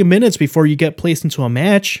 20, 30 minutes before you get placed into a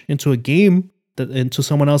match, into a game, into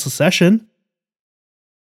someone else's session.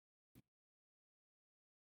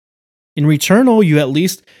 In Returnal, you at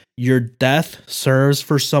least, your death serves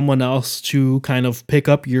for someone else to kind of pick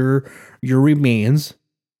up your remains,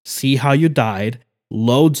 see how you died,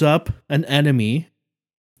 loads up an enemy,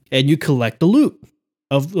 and you collect the loot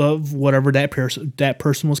of whatever that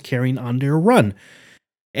person was carrying on their run.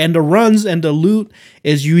 And the runs and the loot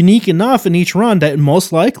is unique enough in each run that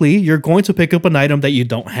most likely you're going to pick up an item that you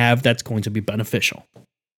don't have that's going to be beneficial.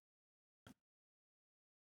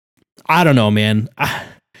 I don't know, man.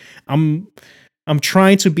 I'm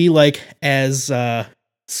trying to be like as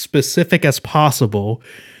specific as possible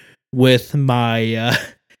with my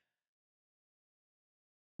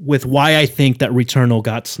with why I think that Returnal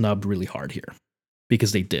got snubbed really hard here,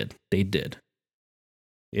 because they did.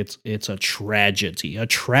 It's a tragedy, a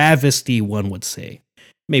travesty, one would say.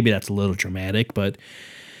 Maybe that's a little dramatic, but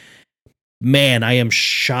man, I am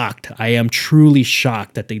shocked. I am truly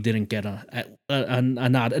shocked that they didn't get a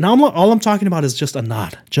nod. And all I'm talking about is just a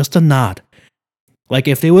nod. Like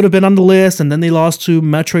if they would have been on the list and then they lost to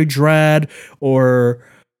Metroid Dread or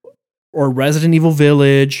Resident Evil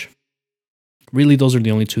Village, really those are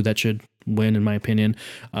the only two that should win, in my opinion.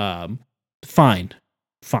 Fine.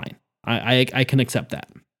 I can accept that.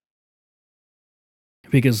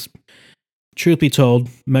 Because truth be told,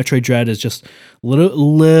 Metroid Dread is just a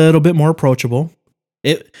little bit more approachable.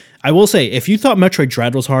 I will say, if you thought Metroid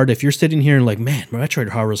Dread was hard, if you're sitting here and like, man, Metroid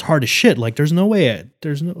Dread was hard as shit, like there's no way,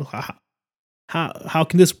 how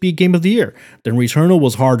can this be Game of the Year? Then Returnal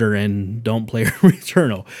was harder, and don't play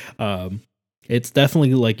Returnal. It's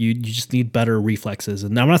definitely like you just need better reflexes.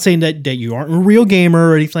 And I'm not saying that you aren't a real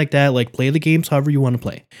gamer or anything like that. Like play the games however you want to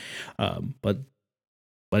play. But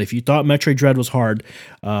But if you thought Metroid Dread was hard,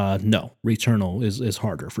 no, Returnal is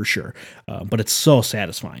harder for sure. But it's so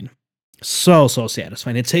satisfying. So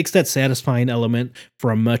satisfying. It takes that satisfying element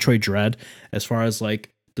from Metroid Dread as far as like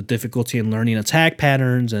the difficulty in learning attack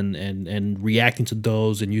patterns and reacting to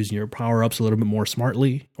those and using your power-ups a little bit more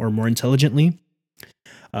smartly or more intelligently.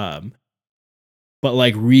 But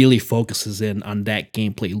like really focuses in on that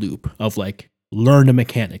gameplay loop of like learn the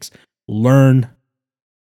mechanics, learn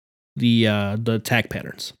the attack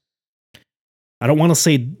patterns. I don't want to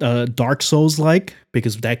say Dark Souls like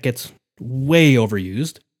because that gets way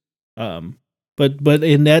overused. But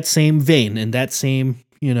in that same vein, in that same,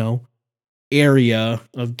 area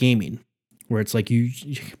of gaming where it's like you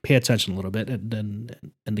pay attention a little bit and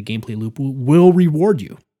the gameplay loop will reward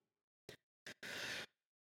you.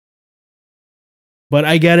 But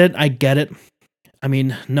I get it. I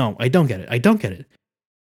mean, no, I don't get it.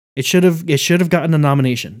 It should have gotten a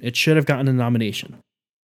nomination.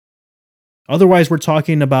 Otherwise, we're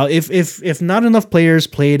talking about if not enough players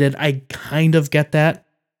played it, I kind of get that.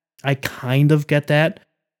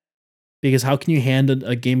 Because how can you hand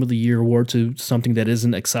a Game of the Year award to something that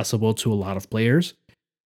isn't accessible to a lot of players?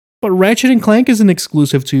 But Ratchet and Clank isn't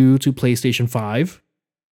exclusive to PlayStation 5.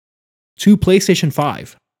 To PlayStation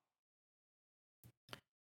 5.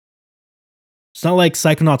 It's not like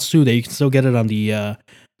Psychonauts 2 that you can still get it on the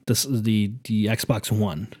Xbox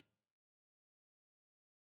One.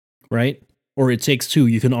 Right? Or It Takes Two,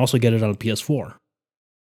 you can also get it on PS4.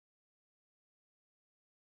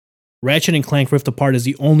 Ratchet and Clank Rift Apart is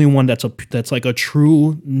the only one that's like a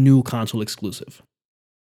true new console exclusive.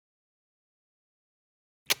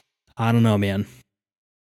 I don't know, man.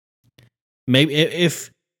 Maybe if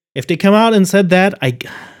they come out and said that,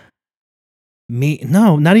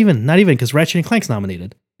 not even because Ratchet and Clank's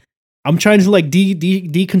nominated. I'm trying to like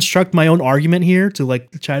deconstruct my own argument here to like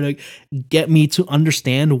try to get me to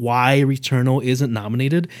understand why Returnal isn't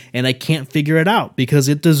nominated, and I can't figure it out because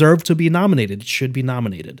it deserved to be nominated. It should be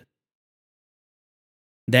nominated.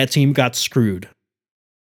 That team got screwed.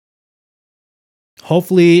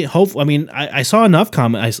 Hopefully, I mean, I saw enough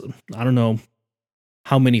comments. I don't know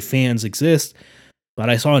how many fans exist, but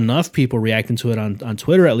I saw enough people reacting to it on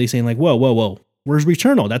Twitter, at least saying like, whoa, where's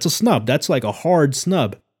Returnal? That's a snub. That's like a hard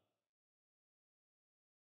snub.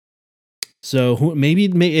 So maybe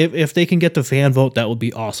if they can get the fan vote, that would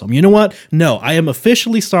be awesome. You know what? No, I am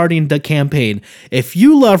officially starting the campaign. If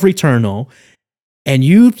you love Returnal and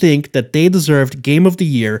you think that they deserved Game of the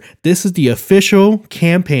Year, this is the official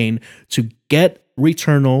campaign to get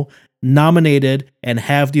Returnal nominated and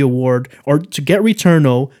have the award, or to get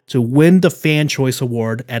Returnal to win the Fan Choice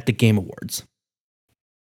Award at the Game Awards.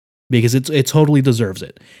 Because it totally deserves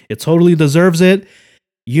it. It totally deserves it.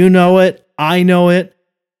 You know it. I know it.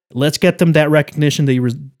 Let's get them that recognition they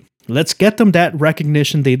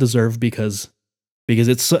deserve because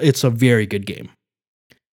it's a very good game.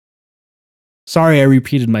 Sorry, I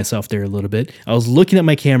repeated myself there a little bit. I was looking at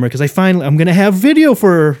my camera because I'm going to have video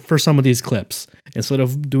for some of these clips instead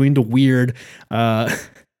of doing the weird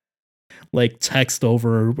like text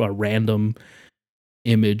over a random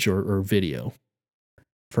image or video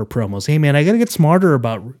for promos. Hey man, I got to get smarter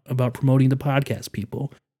about promoting the podcast,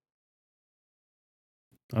 people.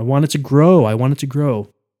 I want it to grow.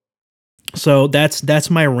 So that's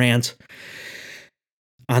my rant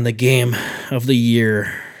on the Game of the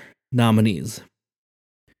Year nominees.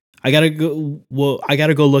 I gotta go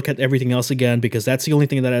look at everything else again because that's the only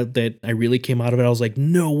thing that I really came out of it. I was like,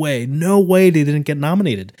 no way they didn't get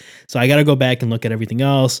nominated. So I gotta go back and look at everything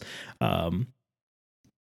else, and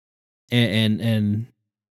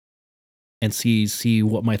see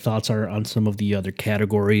what my thoughts are on some of the other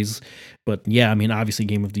categories. But yeah, I mean, obviously,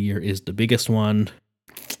 Game of the Year is the biggest one.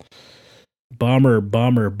 Bummer.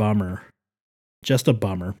 Just a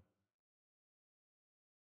bummer.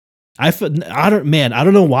 I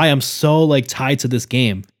don't know why I'm so like tied to this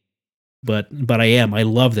game, but I am. I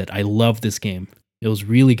loved it. I love this game. It was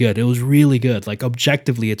really good. Like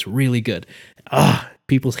objectively, it's really good.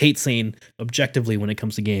 People hate saying objectively when it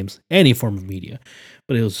comes to games, any form of media,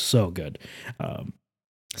 but it was so good.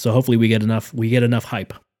 So hopefully we get enough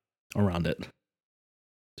hype around it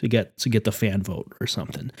to get the fan vote or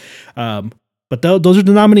something. But those are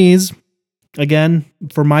the nominees. Again,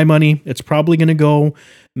 for my money, it's probably going to go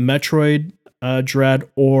Metroid Dread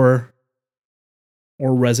or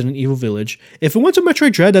Resident Evil Village. If it went to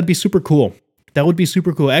Metroid Dread, that'd be super cool. That would be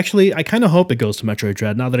super cool. Actually, I kind of hope it goes to Metroid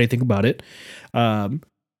Dread now that I think about it.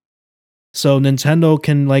 So Nintendo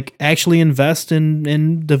can like actually invest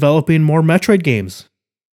in developing more Metroid games.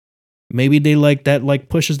 Maybe they like that like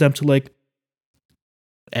pushes them to like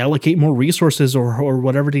allocate more resources or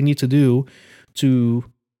whatever they need to do to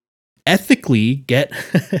ethically get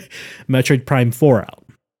Metroid Prime 4 out.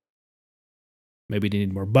 Maybe they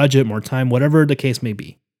need more budget, more time, whatever the case may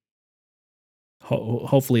be.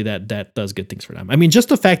 Hopefully that does good things for them. I mean, just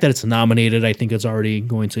the fact that it's nominated, I think it's already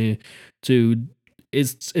going to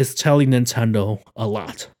is telling Nintendo a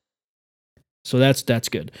lot. So that's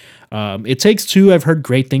good. It Takes Two, I've heard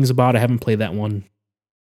great things about. I haven't played that one.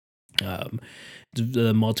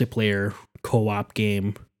 The multiplayer co-op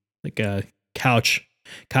game, like a couch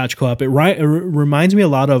co-op. It reminds me a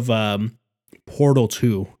lot of Portal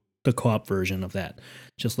 2, the co-op version of that.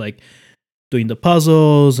 Just like doing the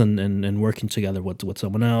puzzles and working together with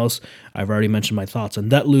someone else. I've already mentioned my thoughts on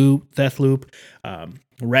Deathloop,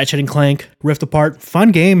 Ratchet and Clank, Rift Apart.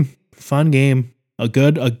 Fun game. A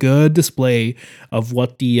good display of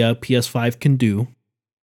what the PS5 can do.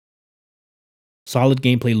 Solid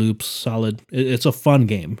gameplay loops. Solid. It's a fun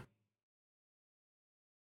game.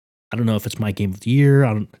 I don't know if it's my game of the year.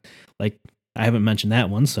 I haven't mentioned that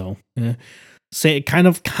one, so say kind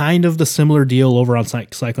of the similar deal over on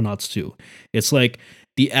Psychonauts 2. It's like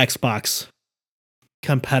the Xbox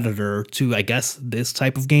competitor to, I guess, this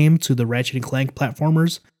type of game, to the Ratchet and Clank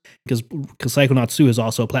platformers, because Psychonauts 2 is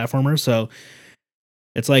also a platformer, so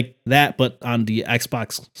it's like that, but on the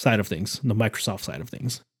Xbox side of things, the Microsoft side of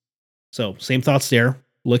things. So same thoughts there.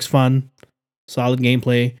 Looks fun, solid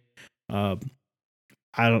gameplay. I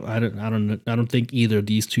don't think either of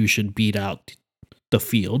these two should beat out the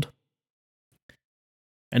field.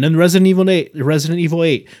 And then Resident Evil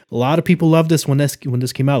 8. A lot of people love this when this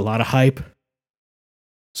came out. A lot of hype.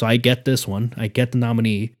 So I get this one. I get the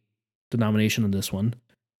nomination on this one.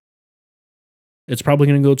 It's probably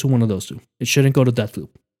going to go to one of those two. It shouldn't go to Deathloop.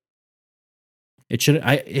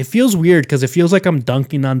 It feels weird because it feels like I'm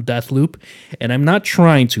dunking on Deathloop, and I'm not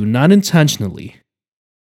trying to, not intentionally.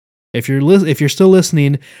 If you're still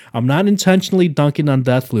listening, I'm not intentionally dunking on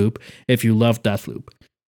Deathloop if you love Deathloop.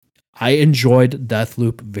 I enjoyed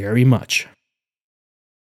Deathloop very much.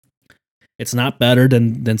 It's not better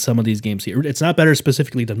than some of these games here. It's not better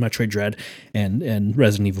specifically than Metroid Dread and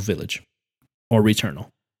Resident Evil Village or Returnal.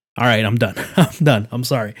 All right, I'm done. I'm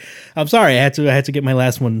sorry. I had to get my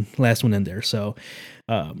last one in there. So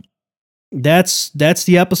that's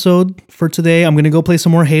the episode for today. I'm gonna go play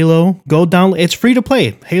some more Halo. Go download. It's free to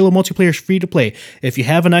play. Halo multiplayer is free to play. If you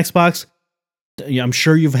have an Xbox, I'm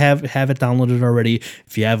sure you have it downloaded already.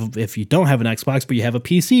 If you don't have an Xbox but you have a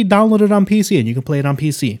PC, download it on PC and you can play it on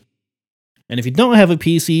PC. And if you don't have a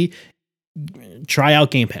PC, try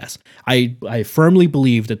out Game Pass. I firmly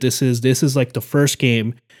believe that this is like the first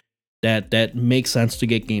game that makes sense to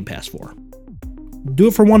get Game Pass for. Do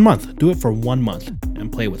it for 1 month. Do it for 1 month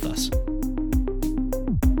and play with us.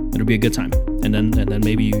 It'll be a good time. And then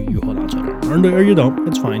maybe you hold on to it. Or you don't.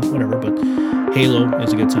 It's fine. Whatever. But Halo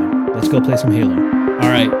is a good time. Let's go play some Halo. All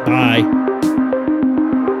right. Bye.